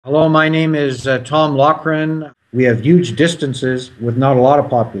Hello, my name is Tom Laughren. We have huge distances with not a lot of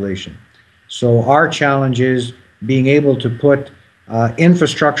population. So our challenge is being able to put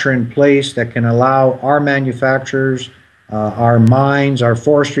infrastructure in place that can allow our manufacturers, our mines, our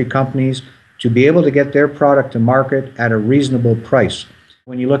forestry companies to be able to get their product to market at a reasonable price.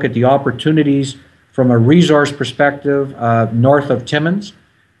 When you look at the opportunities from a resource perspective north of Timmins,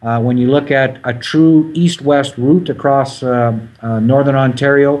 when you look at a true east-west route across northern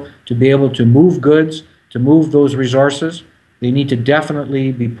Ontario to be able to move goods, to move those resources, they need to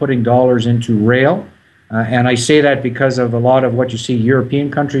definitely be putting dollars into rail. And I say that because of a lot of what you see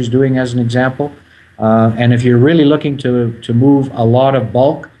European countries doing as an example. And if you're really looking to move a lot of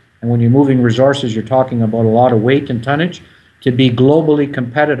bulk, and when you're moving resources, you're talking about a lot of weight and tonnage, to be globally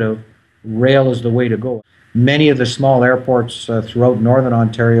competitive, rail is the way to go. Many of the small airports throughout Northern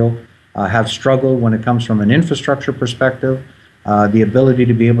Ontario have struggled when it comes from an infrastructure perspective, the ability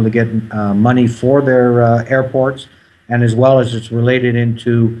to be able to get money for their airports, and as well as it's related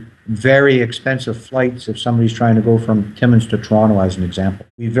into very expensive flights if somebody's trying to go from Timmins to Toronto, as an example.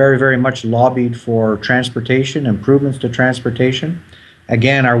 We very, very much lobbied for transportation, improvements to transportation.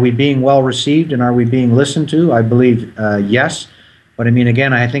 Again, are we being well received and are we being listened to? I believe yes. But I mean,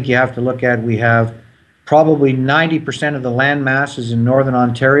 again, I think you have to look at we have probably 90% of the land mass is in Northern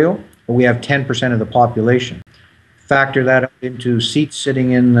Ontario, but we have 10% of the population. Factor that into seats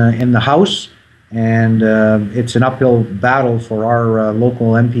sitting in the House, and it's an uphill battle for our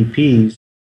local MPPs